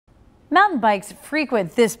Mountain bikes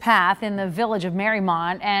frequent this path in the Village of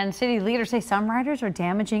Mariemont, and city leaders say some riders are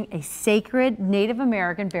damaging a sacred Native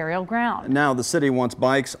American burial ground. Now the city wants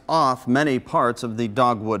bikes off many parts of the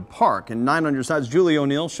Dogwood Park. And 9 on your side's Julie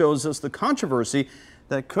O'Neill shows us the controversy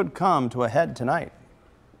that could come to a head tonight.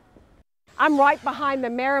 I'm right behind the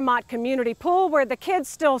Mariemont community pool where the kids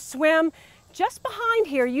still swim. Just behind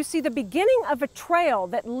here, you see the beginning of a trail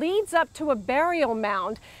that leads up to a burial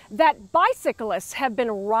mound that bicyclists have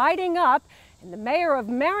been riding up, and the mayor of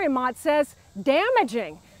Mariemont says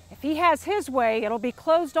damaging. If he has his way, it'll be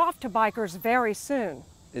closed off to bikers very soon.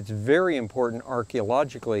 It's very important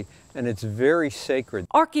archaeologically, and it's very sacred.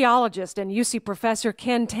 Archaeologist and UC professor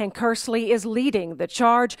Ken Tankersley is leading the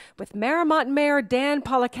charge with Mariemont Mayor Dan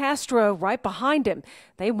Policastro right behind him.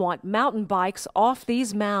 They want mountain bikes off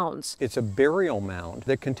these mounds. It's a burial mound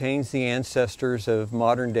that contains the ancestors of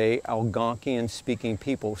modern-day Algonquian-speaking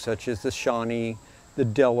people, such as the Shawnee, the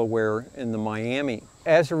Delaware, and the Miami.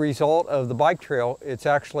 As a result of the bike trail, it's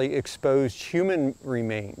actually exposed human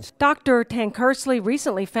remains. Dr. Tankersley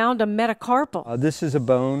recently found a metacarpal. This is a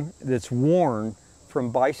bone that's worn from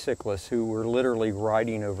bicyclists who were literally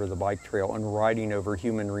riding over the bike trail and riding over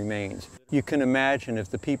human remains. You can imagine if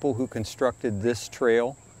the people who constructed this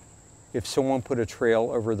trail, if someone put a trail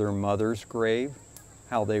over their mother's grave,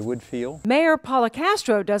 how they would feel. Mayor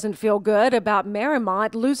Policastro doesn't feel good about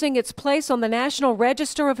Mariemont losing its place on the National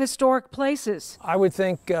Register of Historic Places. I would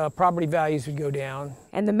think property values would go down.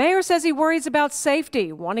 And the mayor says he worries about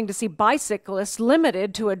safety, wanting to see bicyclists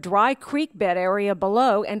limited to a dry creek bed area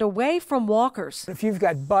below and away from walkers. If you've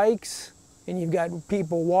got bikes and you've got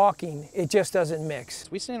people walking, it just doesn't mix.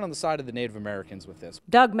 We stand on the side of the Native Americans with this.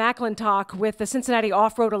 Doug McClintock with the Cincinnati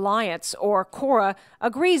Off-Road Alliance, or CORA,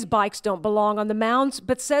 agrees bikes don't belong on the mounds,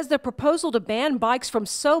 but says the proposal to ban bikes from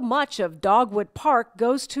so much of Dogwood Park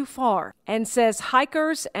goes too far, and says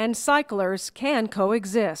hikers and cyclists can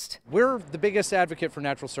coexist. We're the biggest advocate for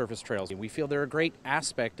natural surface trails. We feel they're a great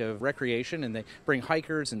aspect of recreation, and they bring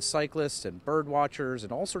hikers and cyclists and bird watchers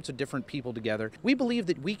and all sorts of different people together. We believe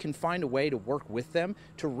that we can find a way to work with them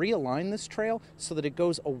to realign this trail so that it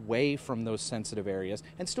goes away from those sensitive areas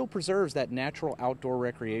and still preserves that natural outdoor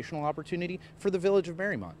recreational opportunity for the Village of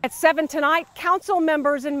Mariemont. At 7 tonight, council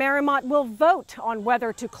members in Mariemont will vote on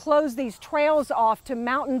whether to close these trails off to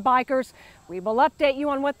mountain bikers. We will update you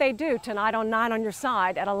on what they do tonight on 9 on Your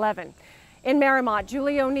Side at 11. In Mariemont,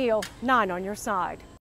 Julie O'Neill, 9 on Your Side.